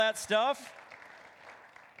that stuff?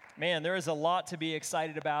 Man, there is a lot to be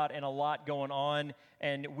excited about and a lot going on,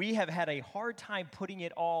 and we have had a hard time putting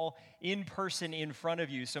it all in person in front of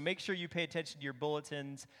you. So make sure you pay attention to your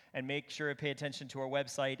bulletins and make sure to pay attention to our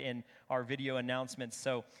website and our video announcements.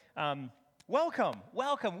 So welcome.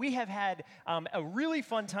 We have had a really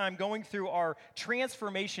fun time going through our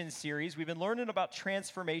transformation series. We've been learning about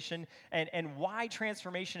transformation and why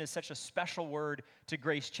transformation is such a special word to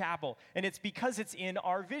Grace Chapel. And it's because it's in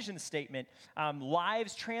our vision statement,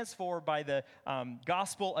 lives transformed by the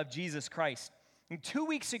gospel of Jesus Christ. And 2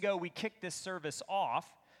 weeks ago, we kicked this service off,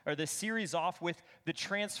 or this series off, with the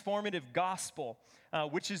transformative gospel,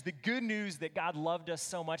 which is the good news that God loved us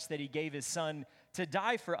so much that he gave his son to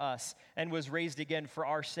die for us and was raised again for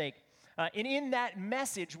our sake. And in that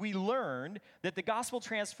message, we learned that the gospel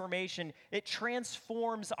transformation, it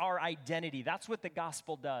transforms our identity. That's what the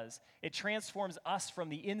gospel does. It transforms us from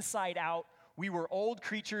the inside out. We were old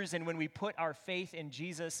creatures, and when we put our faith in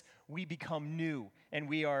Jesus, we become new. And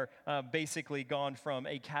we are basically gone from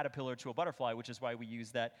a caterpillar to a butterfly, which is why we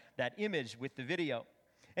use that image with the video.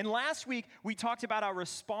 And last week, we talked about our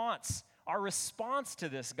response to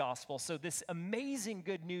this gospel. So this amazing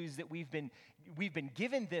good news that we've been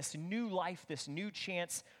given this new life, this new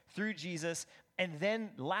chance through Jesus. And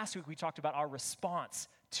then last week we talked about our response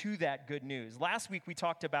to that good news. Last week we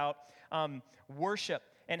talked about worship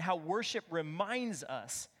and how worship reminds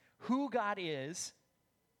us who God is,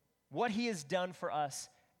 what he has done for us,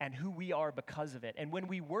 and who we are because of it. And when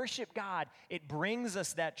we worship God, it brings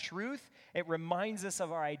us that truth, it reminds us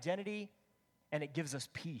of our identity, and it gives us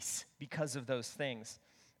peace because of those things.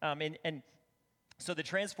 And so the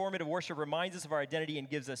transformative worship reminds us of our identity and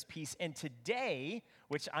gives us peace. And today,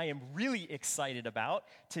 which I am really excited about,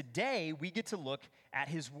 today we get to look at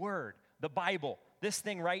his word, the Bible, this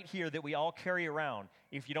thing right here that we all carry around.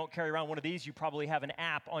 If you don't carry around one of these, you probably have an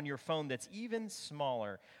app on your phone that's even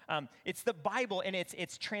smaller. It's the Bible, and it's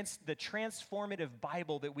the transformative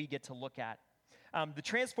Bible that we get to look at. The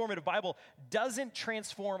transformative Bible doesn't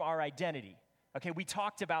transform our identity. Okay, we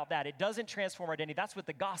talked about that. It doesn't transform our identity. That's what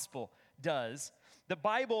the gospel does. The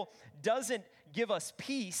Bible doesn't give us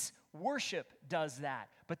peace. Worship does that.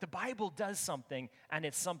 But the Bible does something, and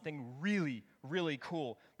it's something really, really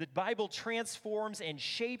cool. The Bible transforms and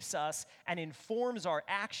shapes us and informs our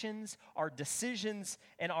actions, our decisions,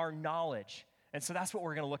 and our knowledge. And so that's what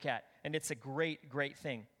we're going to look at, and it's a great, great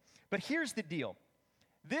thing. But here's the deal.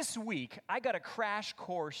 This week, I got a crash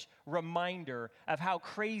course reminder of how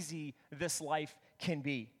crazy this life can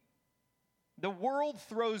be. The world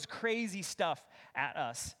throws crazy stuff at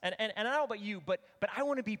us. And I don't know about you, but I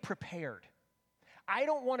want to be prepared. I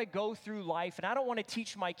don't want to go through life, and I don't want to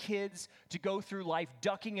teach my kids to go through life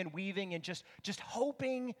ducking and weaving and just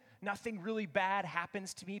hoping nothing really bad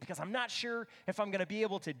happens to me because I'm not sure if I'm going to be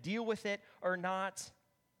able to deal with it or not.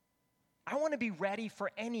 I want to be ready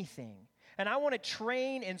for anything. And I want to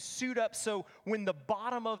train and suit up so when the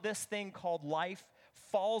bottom of this thing called life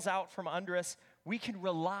falls out from under us, we can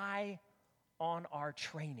rely on our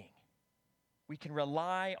training. We can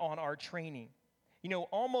rely on our training. You know,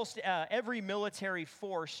 almost every military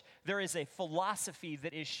force, there is a philosophy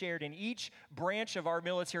that is shared, and each branch of our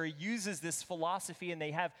military uses this philosophy, and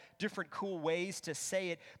they have different cool ways to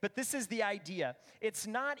say it. But this is the idea. It's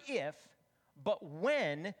not if, but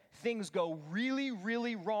when things go really,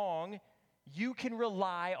 really wrong, you can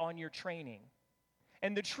rely on your training.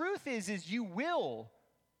 And the truth is you will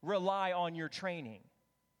rely on your training.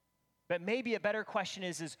 But maybe a better question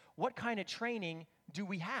is what kind of training do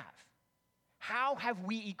we have? How have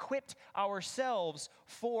we equipped ourselves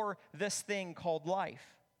for this thing called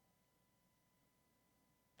life?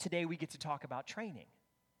 Today we get to talk about training.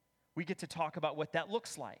 We get to talk about what that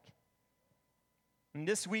looks like. And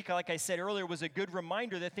this week, like I said earlier, was a good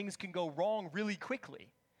reminder that things can go wrong really quickly.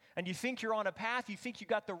 And you think you're on a path, you think you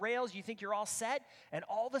got the rails, you think you're all set, and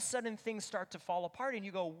all of a sudden things start to fall apart, and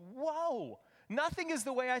you go, whoa, nothing is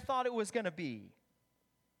the way I thought it was going to be.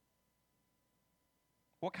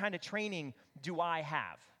 What kind of training do I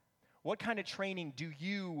have? What kind of training do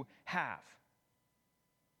you have?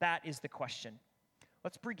 That is the question.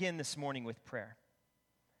 Let's begin this morning with prayer.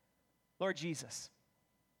 Lord Jesus,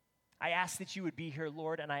 I ask that you would be here,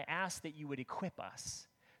 Lord, and I ask that you would equip us,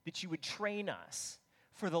 that you would train us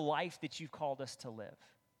for the life that you've called us to live.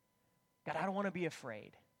 God, I don't want to be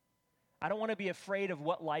afraid. I don't want to be afraid of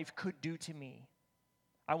what life could do to me.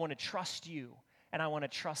 I want to trust you, and I want to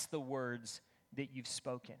trust the words that you've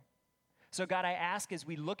spoken. So God, I ask as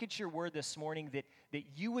we look at your word this morning that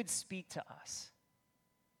you would speak to us.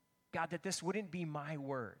 God, that this wouldn't be my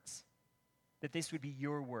words, that this would be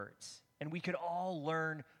your words, and we could all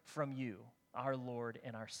learn from you. our Lord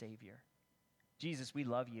and our Savior. Jesus, we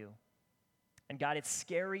love you. And God, it's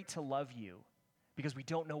scary to love you because we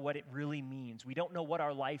don't know what it really means. We don't know what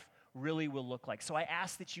our life really will look like. So I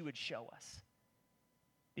ask that you would show us,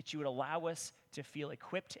 that you would allow us to feel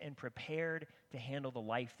equipped and prepared to handle the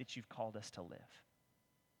life that you've called us to live.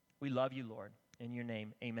 We love you, Lord. In your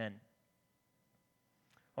name, amen.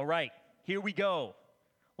 All right, here we go.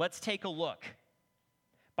 Let's take a look.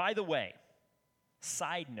 By the way,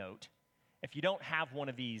 side note, if you don't have one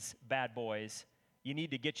of these bad boys, you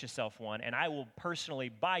need to get yourself one, and I will personally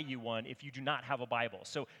buy you one if you do not have a Bible.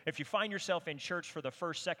 So if you find yourself in church for the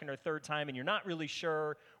first, second, or third time and you're not really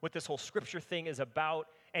sure what this whole scripture thing is about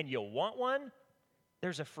and you'll want one,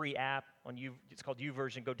 there's a free app on it's called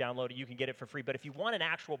YouVersion. Go download it. You can get it for free. But if you want an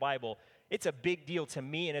actual Bible, it's a big deal to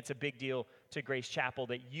me and it's a big deal to Grace Chapel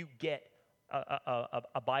that you get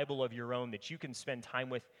a Bible of your own that you can spend time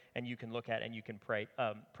with and you can look at and you can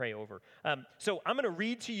pray over. So I'm going to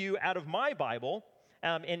read to you out of my Bible,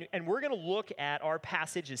 and we're going to look at our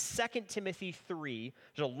passage is 2 Timothy 3.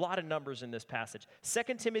 There's a lot of numbers in this passage.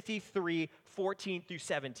 2 Timothy 3, 14 through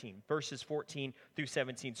 17, verses 14 through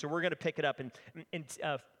 17. So we're going to pick it up. And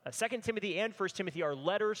 2 Timothy and 1 Timothy are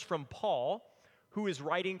letters from Paul, who is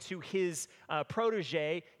writing to his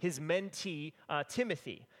protege, his mentee,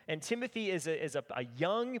 Timothy. And Timothy is a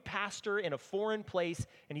young pastor in a foreign place,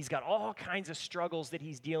 and he's got all kinds of struggles that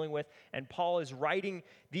he's dealing with. And Paul is writing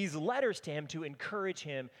these letters to him to encourage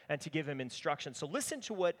him and to give him instruction. So listen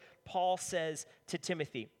to what Paul says to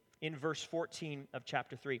Timothy in verse 14 of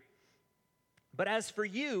chapter 3. But as for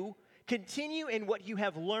you, continue in what you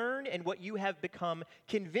have learned and what you have become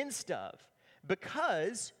convinced of,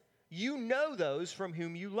 because you know those from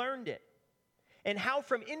whom you learned it, and how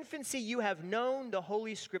from infancy you have known the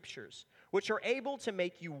Holy Scriptures, which are able to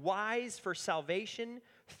make you wise for salvation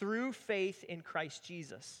through faith in Christ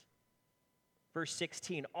Jesus. Verse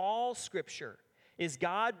 16, all Scripture is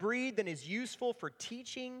God-breathed and is useful for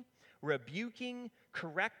teaching, rebuking,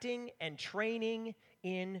 correcting, and training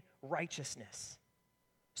in righteousness,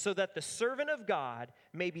 so that the servant of God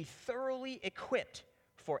may be thoroughly equipped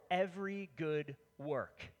for every good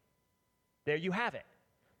work. There you have it.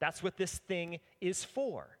 That's what this thing is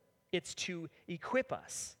for. It's to equip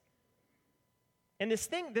us. And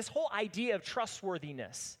this whole idea of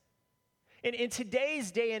trustworthiness, in today's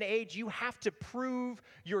day and age, you have to prove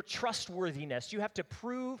your trustworthiness. You have to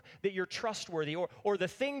prove that you're trustworthy, or the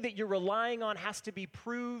thing that you're relying on has to be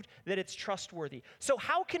proved that it's trustworthy. So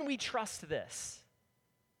how can we trust this?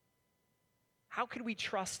 How can we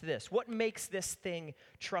trust this? What makes this thing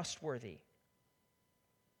trustworthy?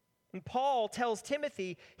 And Paul tells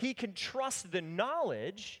Timothy he can trust the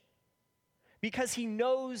knowledge because he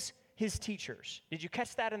knows his teachers. Did you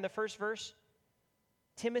catch that in the first verse?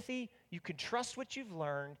 Timothy, you can trust what you've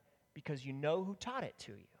learned because you know who taught it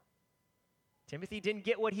to you. Timothy didn't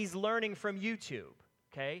get what he's learning from YouTube,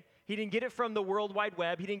 okay? He didn't get it from the World Wide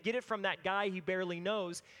Web. He didn't get it from that guy he barely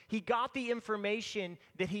knows. He got the information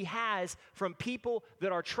that he has from people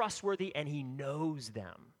that are trustworthy, and he knows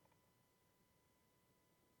them.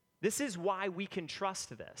 This is why we can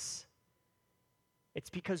trust this.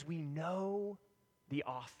 It's because we know the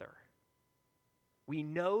author. We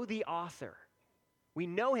know the author. We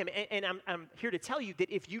know him. And I'm here to tell you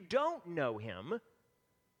that if you don't know him,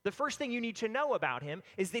 the first thing you need to know about him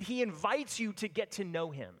is that he invites you to get to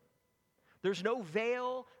know him. There's no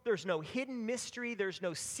veil. There's no hidden mystery. There's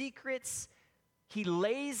no secrets. He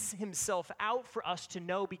lays himself out for us to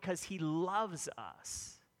know because he loves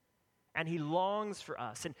us. And he longs for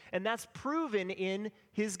us. And that's proven in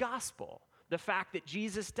his gospel. The fact that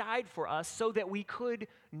Jesus died for us so that we could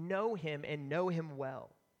know him and know him well.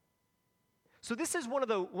 So this is one of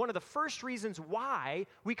the first reasons why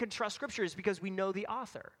we can trust Scripture is because we know the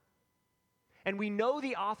author. And we know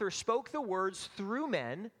the author spoke the words through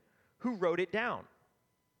men who wrote it down.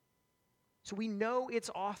 So we know its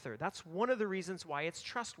author. That's one of the reasons why it's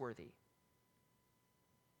trustworthy.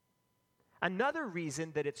 Another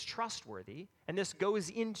reason that it's trustworthy, and this goes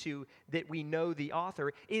into that we know the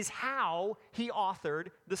author, is how he authored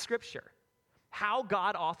the Scripture. How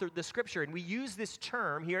God authored the Scripture. And we use this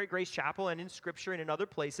term here at Grace Chapel and in Scripture and in other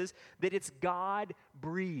places that it's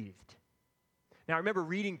God-breathed. Now, I remember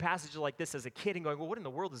reading passages like this as a kid and going, well, what in the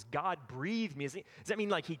world does God breathe me? Does that mean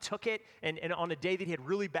like he took it and on a day that he had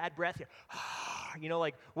really bad breath,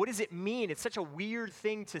 like, what does it mean? It's such a weird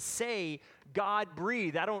thing to say, God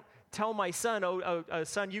breathed. I don't tell my son,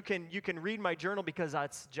 son, you can read my journal because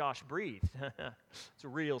that's Josh breathed. It's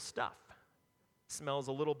real stuff. Smells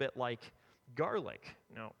a little bit like garlic.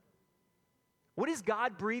 No. What does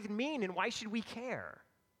God breathed mean, and why should we care?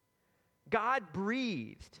 God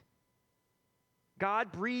breathed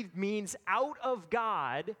God breathed means out of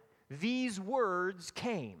God, these words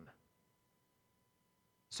came.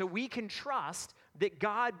 So we can trust that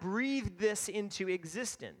God breathed this into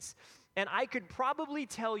existence. And I could probably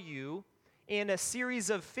tell you in a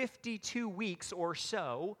series of 52 weeks or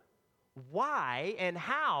so why and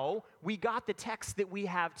how we got the text that we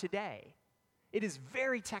have today. It is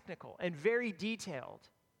very technical and very detailed.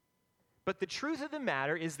 But the truth of the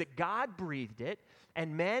matter is that God breathed it,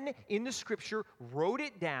 and men in the Scripture wrote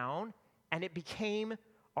it down, and it became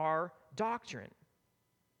our doctrine.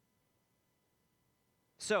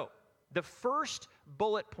 So, the first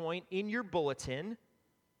bullet point in your bulletin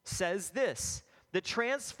says this: the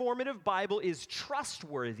Transformative Bible is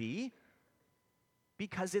trustworthy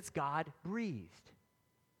because it's God-breathed.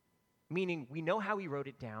 Meaning, we know how he wrote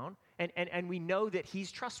it down, and we know that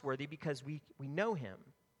he's trustworthy because we know him.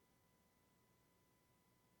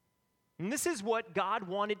 And this is what God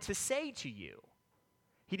wanted to say to you.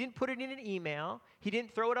 He didn't put it in an email. He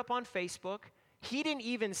didn't throw it up on Facebook. He didn't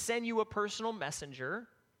even send you a personal messenger.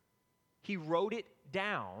 He wrote it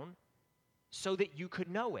down so that you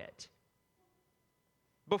could know it.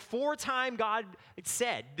 Before time, God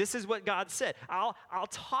said, this is what God said, I'll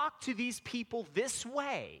talk to these people this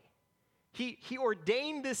way. He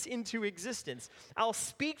ordained this into existence. I'll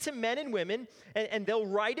speak to men and women, and they'll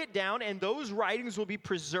write it down, and those writings will be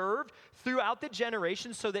preserved throughout the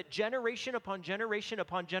generations so that generation upon generation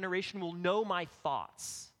upon generation will know my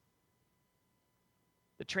thoughts.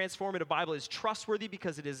 The Transformative Bible is trustworthy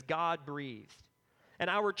because it is God-breathed. And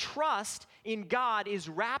our trust in God is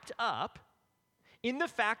wrapped up in the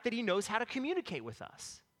fact that he knows how to communicate with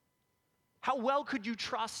us. How well could you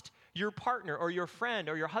trust your partner or your friend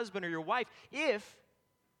or your husband or your wife if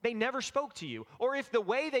they never spoke to you, or if the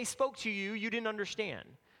way they spoke to you, you didn't understand?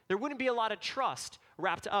 There wouldn't be a lot of trust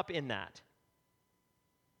wrapped up in that.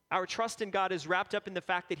 Our trust in God is wrapped up in the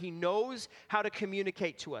fact that he knows how to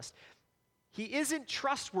communicate to us. He isn't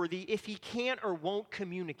trustworthy if he can't or won't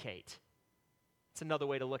communicate. It's another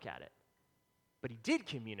way to look at it. But he did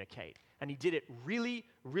communicate, and he did it really,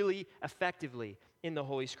 really effectively in the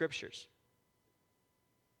Holy Scriptures.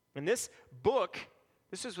 And this book,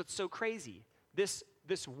 this is what's so crazy. This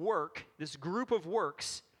work, this group of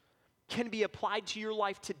works, can be applied to your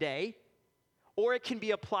life today, or it can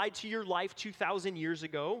be applied to your life 2,000 years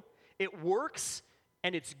ago. It works,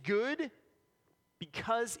 and it's good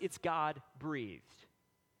because it's God-breathed.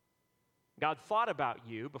 God thought about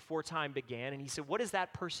you before time began, and he said, what does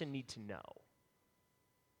that person need to know?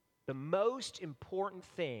 The most important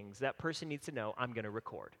things that person needs to know, I'm going to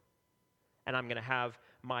record. And I'm going to have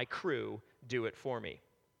my crew do it for me.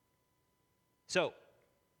 So,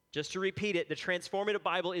 just to repeat it, the Transformative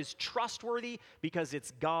Bible is trustworthy because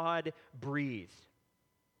it's God-breathed.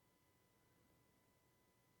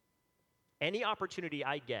 Any opportunity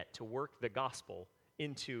I get to work the gospel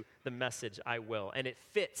into the message, I will. And it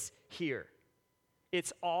fits here.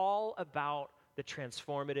 It's all about the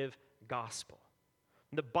transformative gospel.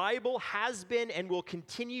 The Bible has been and will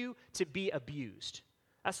continue to be abused.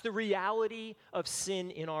 That's the reality of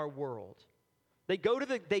sin in our world. They go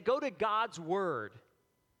to God's word,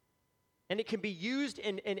 and it can be used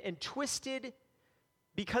and twisted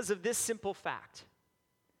because of this simple fact.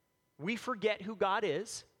 We forget who God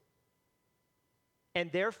is,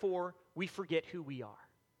 and therefore we forget who we are.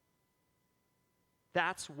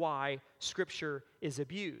 That's why Scripture is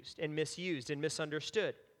abused and misused and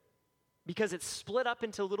misunderstood. Because it's split up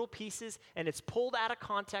into little pieces and it's pulled out of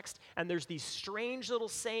context, and there's these strange little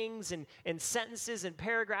sayings and sentences and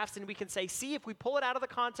paragraphs, and we can say, see, if we pull it out of the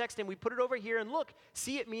context and we put it over here and look,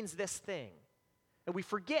 see, it means this thing. And we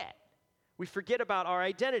forget. We forget about our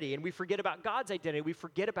identity, and we forget about God's identity. We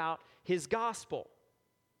forget about his gospel.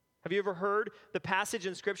 Have you ever heard the passage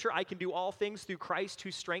in Scripture, I can do all things through Christ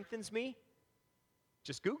who strengthens me?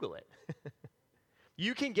 Just Google it.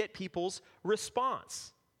 You can get people's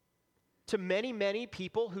response. To many, many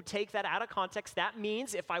people who take that out of context, that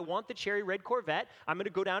means if I want the cherry red Corvette, I'm going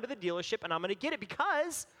to go down to the dealership and I'm going to get it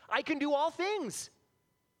because I can do all things.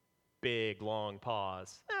 Big, long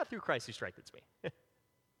pause. Through Christ who strengthens me.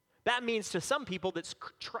 That means to some people that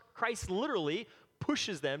Christ literally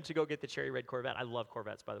pushes them to go get the cherry red Corvette. I love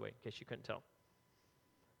Corvettes, by the way, in case you couldn't tell.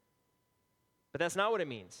 But that's not what it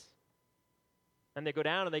means. And they go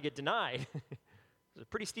down and they get denied. There's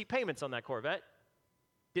pretty steep payments on that Corvette.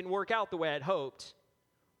 Didn't work out the way I'd hoped.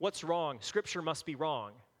 What's wrong? Scripture must be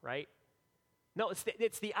wrong, right? No, it's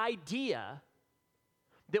the idea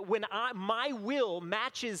that when my will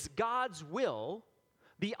matches God's will,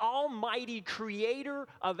 the almighty creator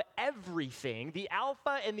of everything, the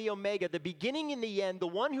Alpha and the Omega, the beginning and the end, the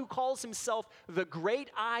one who calls himself the great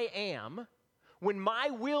I am, when my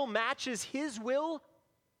will matches his will,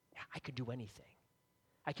 I can do anything.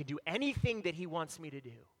 I can do anything that he wants me to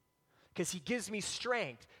do because he gives me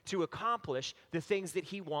strength to accomplish the things that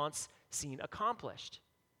he wants seen accomplished.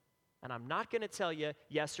 And I'm not going to tell you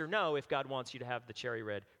yes or no if God wants you to have the cherry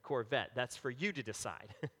red Corvette. That's for you to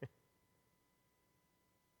decide.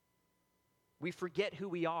 We forget who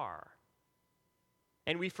we are.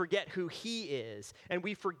 And we forget who he is. And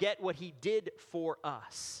we forget what he did for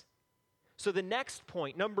us. So the next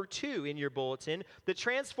point, number 2 in your bulletin, the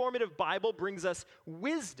Transformative Bible brings us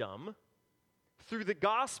wisdom through the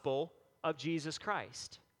gospel of Jesus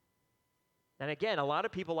Christ. And again, a lot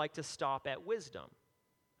of people like to stop at wisdom.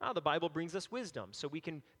 Oh, the Bible brings us wisdom, so we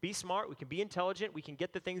can be smart, we can be intelligent, we can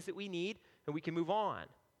get the things that we need, and we can move on.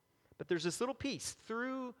 But there's this little piece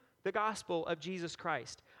through the gospel of Jesus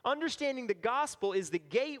Christ. Understanding the gospel is the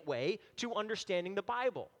gateway to understanding the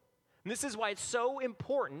Bible. And this is why it's so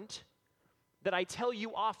important that I tell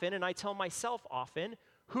you often, and I tell myself often,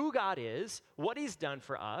 who God is, what he's done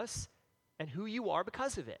for us, and who you are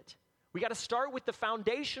because of it. We got to start with the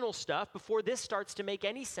foundational stuff before this starts to make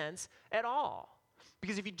any sense at all.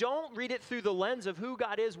 Because if you don't read it through the lens of who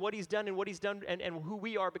God is, what he's done, and who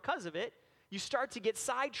we are because of it, you start to get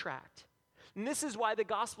sidetracked. And this is why the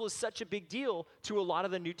gospel is such a big deal to a lot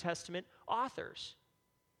of the New Testament authors.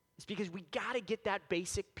 It's because we got to get that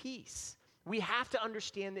basic piece. We have to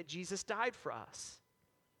understand that Jesus died for us.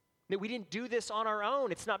 That we didn't do this on our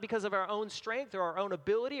own. It's not because of our own strength or our own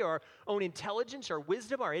ability or our own intelligence or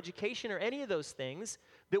wisdom or education or any of those things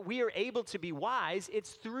that we are able to be wise.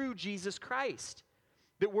 It's through Jesus Christ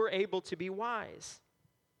that we're able to be wise.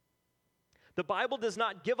 The Bible does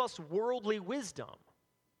not give us worldly wisdom,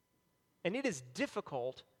 and it is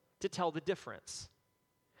difficult to tell the difference.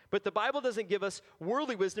 But the Bible doesn't give us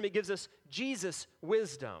worldly wisdom, it gives us Jesus'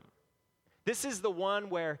 wisdom. This is the one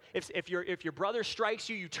where if your brother strikes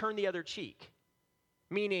you, you turn the other cheek.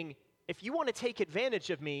 Meaning, if you want to take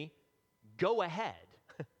advantage of me, go ahead.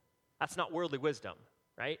 That's not worldly wisdom,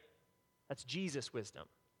 right? That's Jesus' wisdom.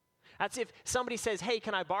 That's if somebody says, hey,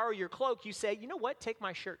 can I borrow your cloak? You say, you know what? Take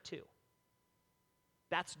my shirt too.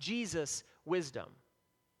 That's Jesus' wisdom.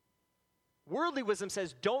 Worldly wisdom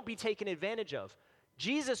says, don't be taken advantage of.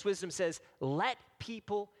 Jesus' wisdom says, let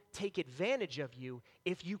people take advantage of you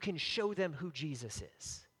if you can show them who Jesus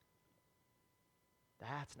is.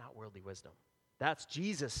 That's not worldly wisdom. That's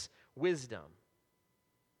Jesus' wisdom.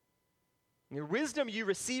 The wisdom you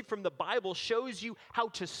receive from the Bible shows you how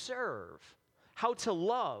to serve, how to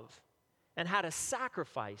love, and how to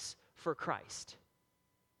sacrifice for Christ.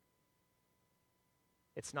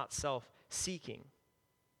 It's not self-seeking.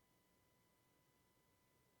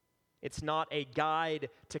 It's not a guide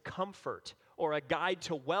to comfort or a guide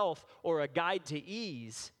to wealth or a guide to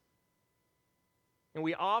ease. And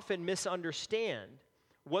we often misunderstand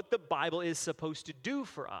what the Bible is supposed to do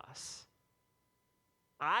for us.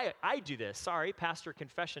 I do this. Sorry, pastor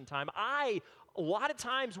confession time. A lot of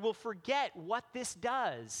times will forget what this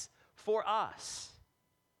does for us.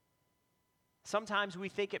 Sometimes we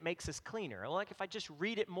think it makes us cleaner. Like if I just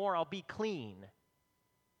read it more, I'll be clean.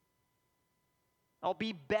 I'll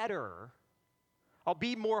be better. I'll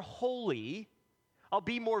be more holy. I'll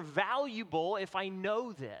be more valuable if I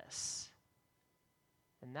know this.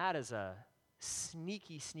 And that is a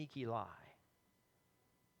sneaky, sneaky lie.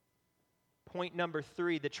 Point number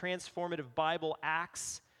 3, the Transformative Bible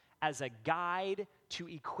acts as a guide to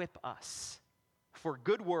equip us for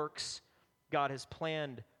good works God has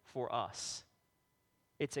planned for us.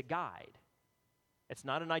 It's a guide. It's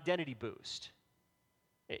not an identity boost.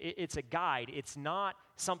 It's a guide. It's not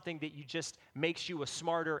something that you just makes you a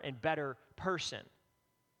smarter and better person.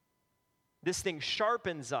 This thing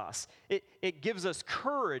sharpens us. It gives us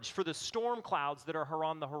courage for the storm clouds that are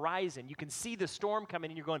on the horizon. You can see the storm coming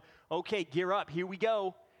and you're going, okay, gear up, here we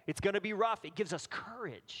go. It's going to be rough. It gives us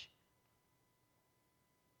courage.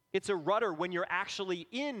 It's a rudder when you're actually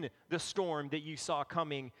in the storm that you saw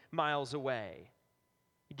coming miles away.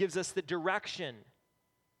 It gives us the direction.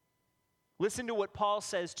 Listen to what Paul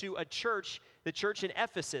says to a church, the church in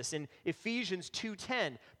Ephesus, in Ephesians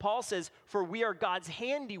 2:10. Paul says, "For we are God's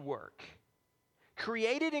handiwork,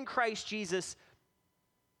 created in Christ Jesus,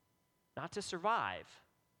 not to survive,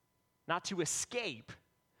 not to escape,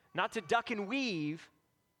 not to duck and weave.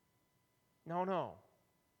 No.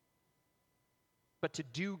 But to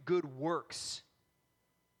do good works.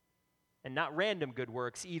 And not random good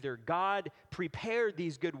works either. God prepared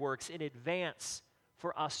these good works in advance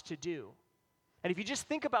for us to do." And if you just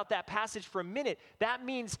think about that passage for a minute, that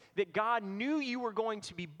means that God knew you were going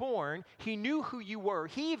to be born. He knew who you were.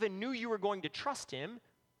 He even knew you were going to trust him.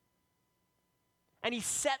 And he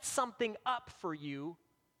sets something up for you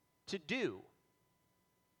to do.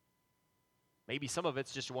 Maybe some of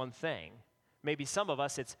it's just one thing. Maybe some of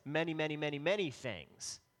us, it's many, many, many, many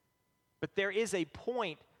things. But there is a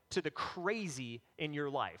point to the crazy in your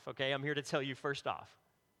life, okay? I'm here to tell you first off.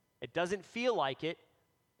 It doesn't feel like it,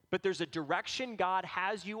 but there's a direction God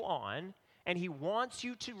has you on, and he wants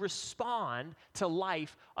you to respond to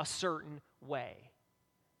life a certain way.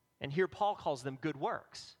 And here Paul calls them good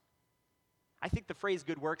works. I think the phrase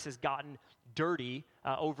good works has gotten dirty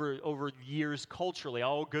over years culturally.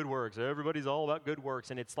 Oh, good works. Everybody's all about good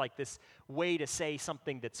works. And it's like this way to say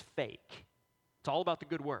something that's fake. It's all about the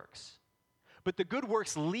good works. But the good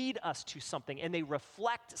works lead us to something, and they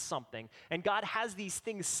reflect something. And God has these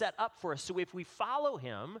things set up for us. So if we follow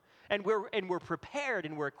him, and we're prepared,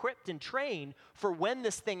 and we're equipped and trained for when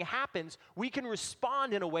this thing happens, we can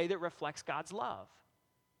respond in a way that reflects God's love.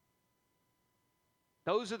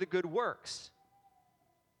 Those are the good works.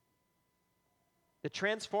 The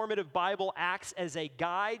Transformative Bible acts as a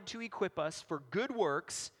guide to equip us for good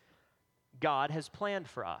works God has planned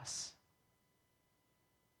for us.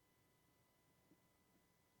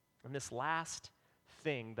 And this last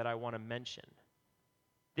thing that I want to mention,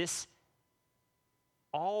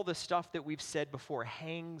 all the stuff that we've said before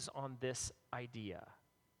hangs on this idea.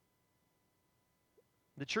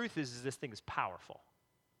 The truth is this thing is powerful.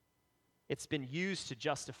 It's been used to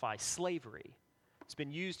justify slavery. It's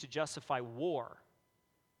been used to justify war.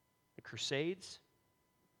 The Crusades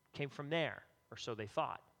came from there, or so they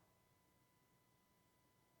thought.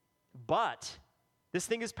 But, this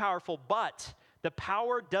thing is powerful, but the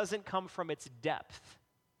power doesn't come from its depth.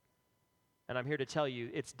 And I'm here to tell you,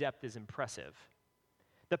 its depth is impressive.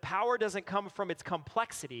 The power doesn't come from its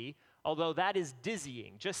complexity, although that is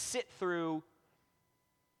dizzying. Just sit through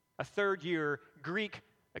a third-year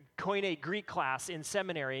Koine Greek class in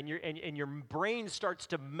seminary, and your brain starts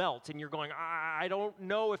to melt, and you're going, I don't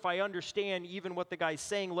know if I understand even what the guy's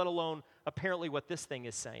saying, let alone apparently what this thing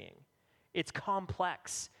is saying. It's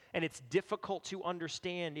complex, and it's difficult to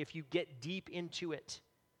understand if you get deep into it.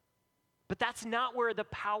 But that's not where the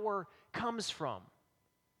power comes from.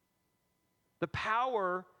 The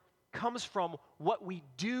power comes from what we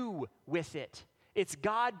do with it. It's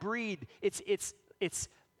God-breathed. It's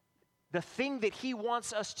the thing that he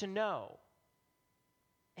wants us to know.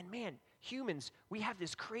 And man, humans, we have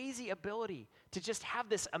this crazy ability to just have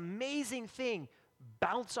this amazing thing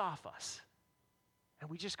bounce off us. And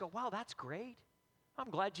we just go, wow, that's great. I'm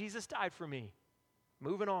glad Jesus died for me.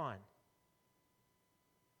 Moving on.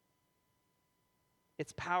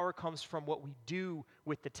 Its power comes from what we do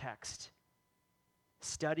with the text.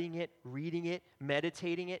 Studying it, reading it,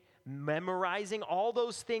 meditating it, memorizing, all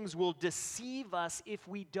those things will deceive us if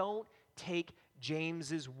we don't take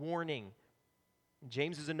James's warning.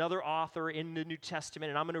 James is another author in the New Testament,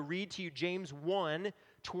 and I'm going to read to you James 1,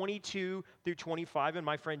 22 through 25, and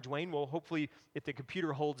my friend Dwayne will hopefully, if the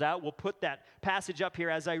computer holds out, will put that passage up here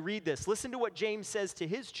as I read this. Listen to what James says to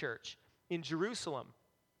his church in Jerusalem.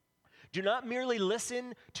 Do not merely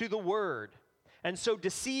listen to the word, and so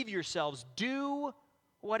deceive yourselves. Do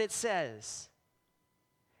what it says.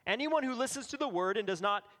 Anyone who listens to the word and does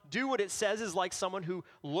not do what it says is like someone who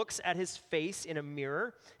looks at his face in a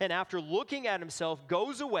mirror and after looking at himself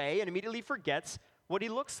goes away and immediately forgets what he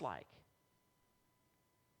looks like.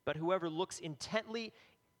 But whoever looks intently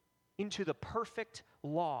into the perfect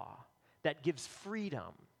law that gives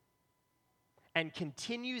freedom and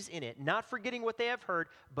continues in it, not forgetting what they have heard,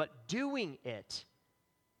 but doing it,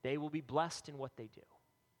 they will be blessed in what they do.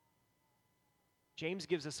 James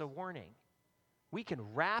gives us a warning. We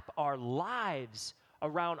can wrap our lives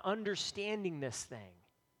around understanding this thing.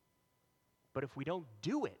 But if we don't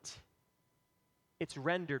do it, it's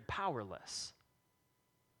rendered powerless.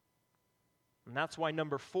 And that's why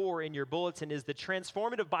number 4 in your bulletin is the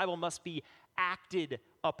Transformative Bible must be acted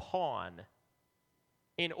upon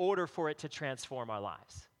in order for it to transform our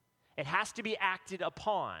lives. It has to be acted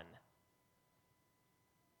upon.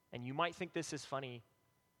 And you might think this is funny,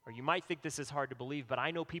 or you might think this is hard to believe, but I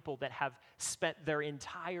know people that have spent their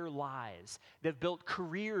entire lives, they've built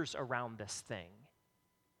careers around this thing.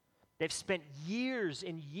 They've spent years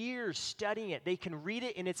and years studying it. They can read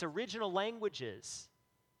it in its original languages.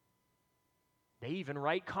 They even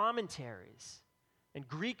write commentaries and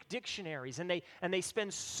Greek dictionaries, and they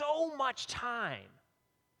spend so much time,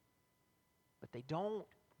 but they don't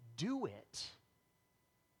do it.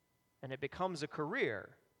 And it becomes a career.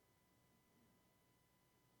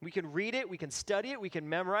 We can read it, we can study it, we can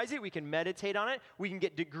memorize it, we can meditate on it, we can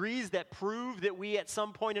get degrees that prove that we at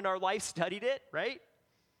some point in our life studied it, right?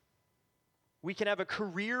 We can have a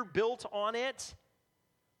career built on it.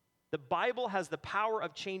 The Bible has the power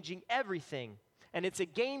of changing everything, and it's a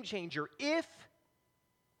game changer if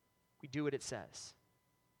we do what it says.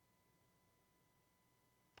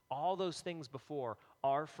 All those things before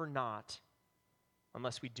are for naught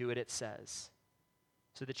unless we do what it says.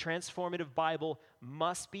 So the transformative Bible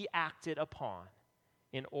must be acted upon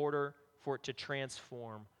in order for it to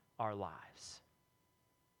transform our lives.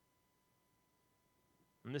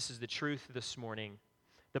 And this is the truth this morning.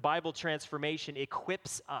 The Bible transformation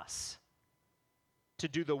equips us to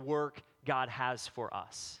do the work God has for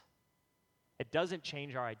us. It doesn't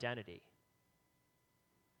change our identity.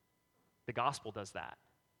 The gospel does that.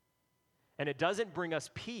 And it doesn't bring us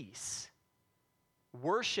peace.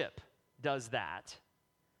 Worship does that.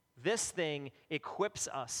 This thing equips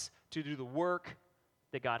us to do the work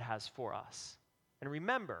that God has for us. And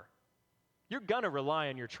remember, you're going to rely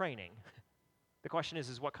on your training. The question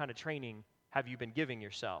is what kind of training have you been giving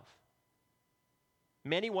yourself?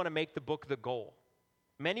 Many want to make the book the goal.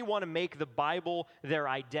 Many want to make the Bible their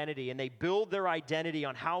identity, and they build their identity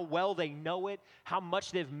on how well they know it, how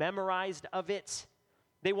much they've memorized of it.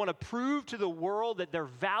 They want to prove to the world that they're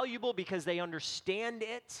valuable because they understand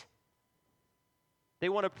it. They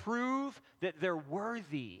want to prove that they're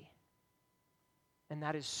worthy. And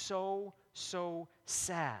that is so, so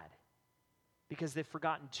sad because they've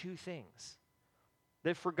forgotten two things.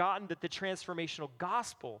 They've forgotten that the transformational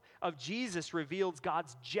gospel of Jesus reveals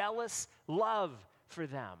God's jealous love for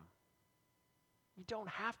them. You don't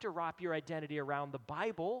have to wrap your identity around the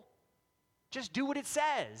Bible. Just do what it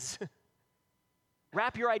says.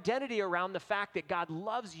 Wrap your identity around the fact that God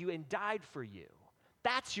loves you and died for you.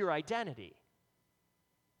 That's your identity.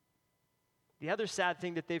 The other sad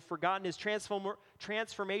thing that they've forgotten is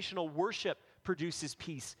transformational worship produces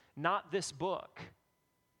peace, not this book.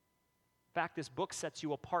 In fact, this book sets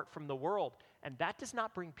you apart from the world, and that does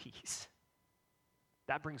not bring peace.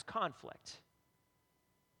 That brings conflict.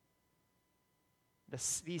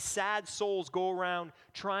 These sad souls go around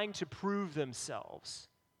trying to prove themselves.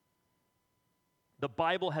 The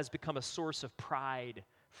Bible has become a source of pride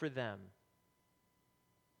for them.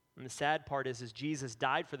 And the sad part is Jesus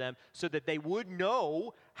died for them so that they would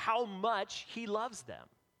know how much he loves them.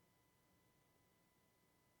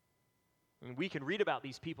 And we can read about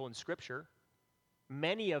these people in Scripture.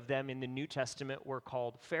 Many of them in the New Testament were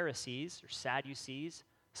called Pharisees or Sadducees.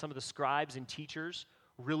 Some of the scribes and teachers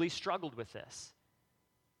really struggled with this.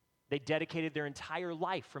 They dedicated their entire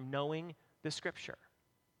life from knowing the Scripture.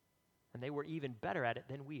 And they were even better at it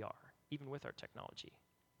than we are, even with our technology.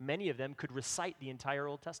 Many of them could recite the entire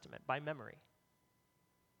Old Testament by memory.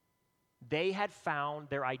 They had found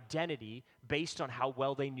their identity based on how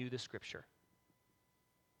well they knew the Scripture.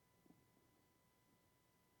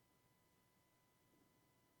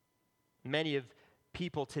 Many of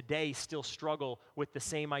people today still struggle with the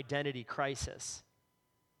same identity crisis.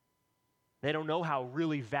 They don't know how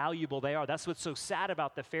really valuable they are. That's what's so sad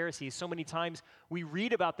about the Pharisees. So many times we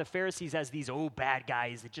read about the Pharisees as these bad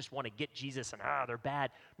guys that just want to get Jesus and they're bad.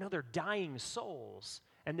 No, they're dying souls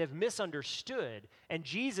and they've misunderstood. And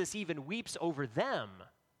Jesus even weeps over them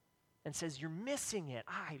and says, you're missing it.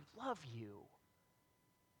 I love you.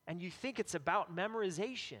 And you think it's about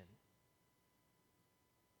memorization.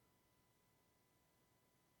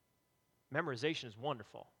 Memorization is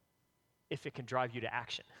wonderful if it can drive you to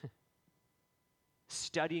action.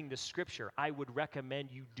 Studying the Scripture, I would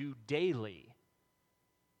recommend you do daily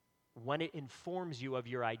when it informs you of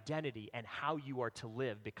your identity and how you are to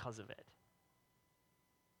live because of it.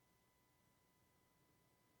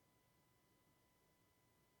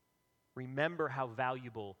 Remember how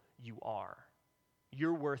valuable you are.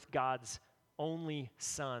 You're worth God's only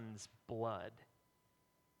Son's blood,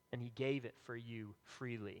 and He gave it for you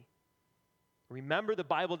freely. Remember, the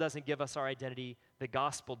Bible doesn't give us our identity. The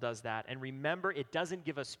gospel does that. And remember, it doesn't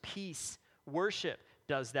give us peace. Worship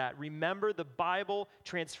does that. Remember, the Bible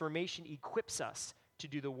transformation equips us to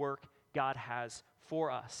do the work God has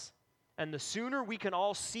for us. And the sooner we can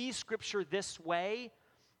all see Scripture this way,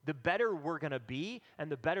 the better we're going to be, and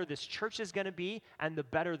the better this church is going to be, and the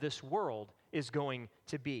better this world is going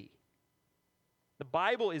to be. The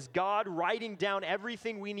Bible is God writing down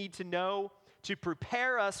everything we need to know to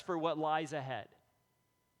prepare us for what lies ahead.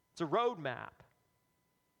 It's a roadmap.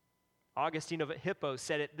 Augustine of Hippo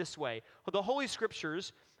said it this way: the Holy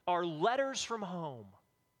Scriptures are letters from home.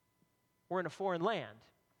 We're in a foreign land,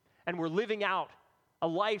 and we're living out a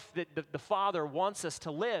life that the Father wants us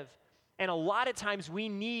to live. And a lot of times we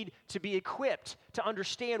need to be equipped to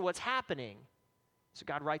understand what's happening. So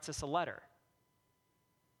God writes us a letter.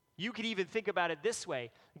 You could even think about it this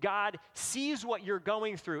way. God sees what you're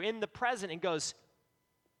going through in the present and goes,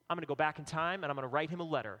 I'm going to go back in time and I'm going to write him a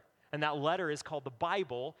letter. And that letter is called the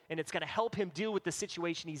Bible, and it's going to help him deal with the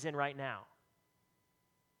situation he's in right now.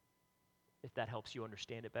 If that helps you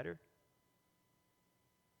understand it better.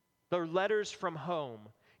 They're letters from home.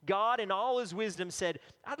 God, in all his wisdom, said,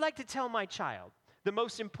 I'd like to tell my child the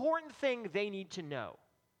most important thing they need to know.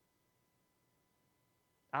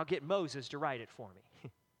 I'll get Moses to write it for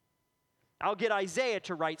me. I'll get Isaiah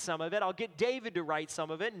to write some of it. I'll get David to write some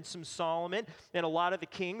of it, and some Solomon, and a lot of the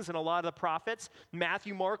kings, and a lot of the prophets.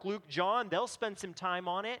 Matthew, Mark, Luke, John, they'll spend some time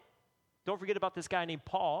on it. Don't forget about this guy named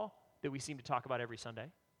Paul that we seem to talk about every Sunday.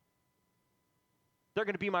 They're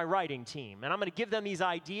going to be my writing team, and I'm going to give them these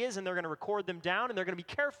ideas, and they're going to record them down, and they're going to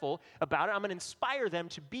be careful about it. I'm going to inspire them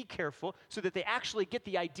to be careful so that they actually get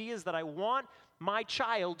the ideas that I want my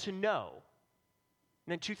child to know.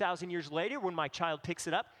 And then 2,000 years later, when my child picks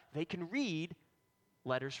it up, they can read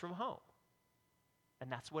letters from home. And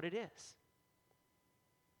that's what it is.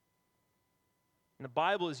 And the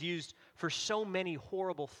Bible is used for so many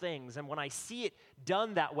horrible things, and when I see it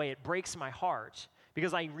done that way, it breaks my heart.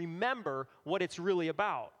 Because I remember what it's really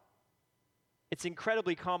about. It's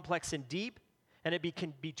incredibly complex and deep, and it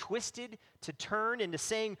can be twisted to turn into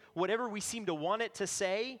saying whatever we seem to want it to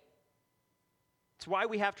say. It's why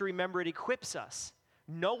we have to remember it equips us.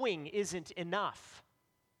 Knowing isn't enough.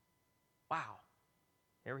 Wow.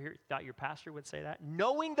 Ever thought your pastor would say that?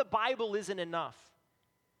 Knowing the Bible isn't enough.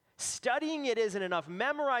 Studying it isn't enough.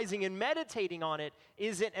 Memorizing and meditating on it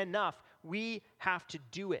isn't enough. We have to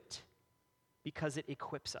do it. Because it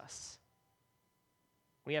equips us.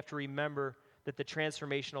 We have to remember that the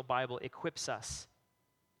Transformational Bible equips us,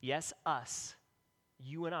 yes, us,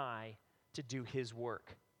 you and I, to do his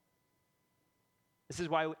work. This is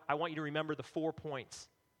why I want you to remember the 4 points.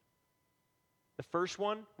 The first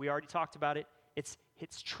one, we already talked about it, it's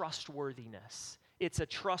trustworthiness. It's a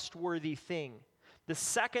trustworthy thing. The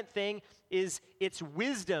second thing is its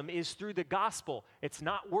wisdom is through the gospel. It's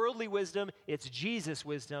not worldly wisdom, it's Jesus'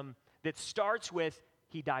 wisdom. That starts with,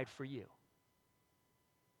 he died for you.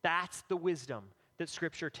 That's the wisdom that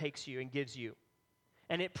Scripture takes you and gives you.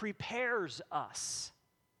 And it prepares us.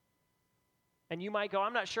 And you might go,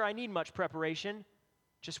 I'm not sure I need much preparation.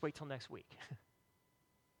 Just wait till next week.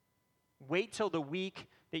 Wait till the week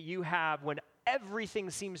that you have when everything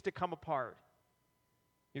seems to come apart.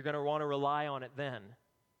 You're going to want to rely on it then.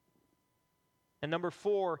 And number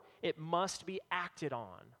 4, it must be acted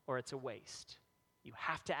on or it's a waste. You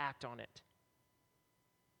have to act on it.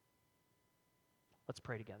 Let's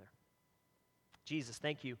pray together. Jesus,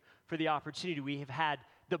 thank you for the opportunity we have had,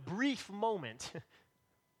 the brief moment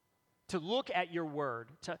to look at your word,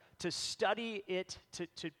 to study it,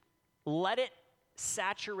 to let it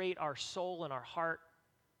saturate our soul and our heart.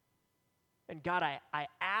 And God, I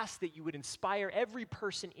ask that you would inspire every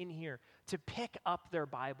person in here to pick up their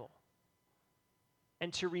Bible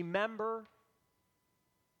and to remember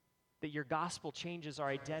that your gospel changes our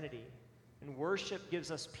identity, and worship gives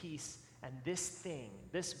us peace, and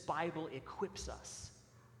this Bible equips us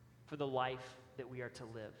for the life that we are to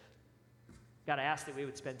live. God, I ask that we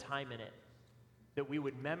would spend time in it, that we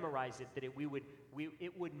would memorize it, that it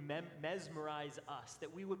would mesmerize us,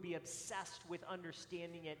 that we would be obsessed with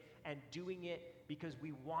understanding it and doing it because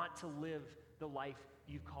we want to live the life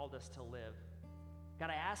you've called us to live. God,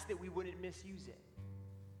 I ask that we wouldn't misuse it.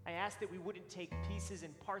 I ask that we wouldn't take pieces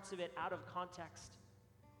and parts of it out of context.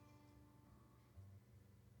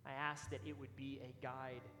 I ask that it would be a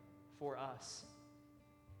guide for us.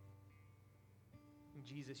 And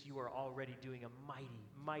Jesus, you are already doing a mighty,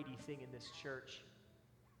 mighty thing in this church.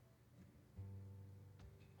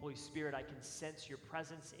 Holy Spirit, I can sense your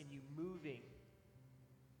presence and you moving,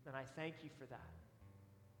 and I thank you for that.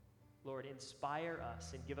 Lord, inspire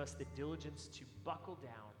us and give us the diligence to buckle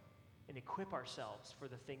down and equip ourselves for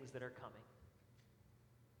the things that are coming.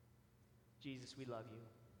 Jesus, we love you.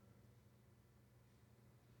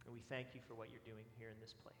 And we thank you for what you're doing here in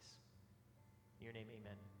this place. In your name,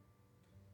 amen.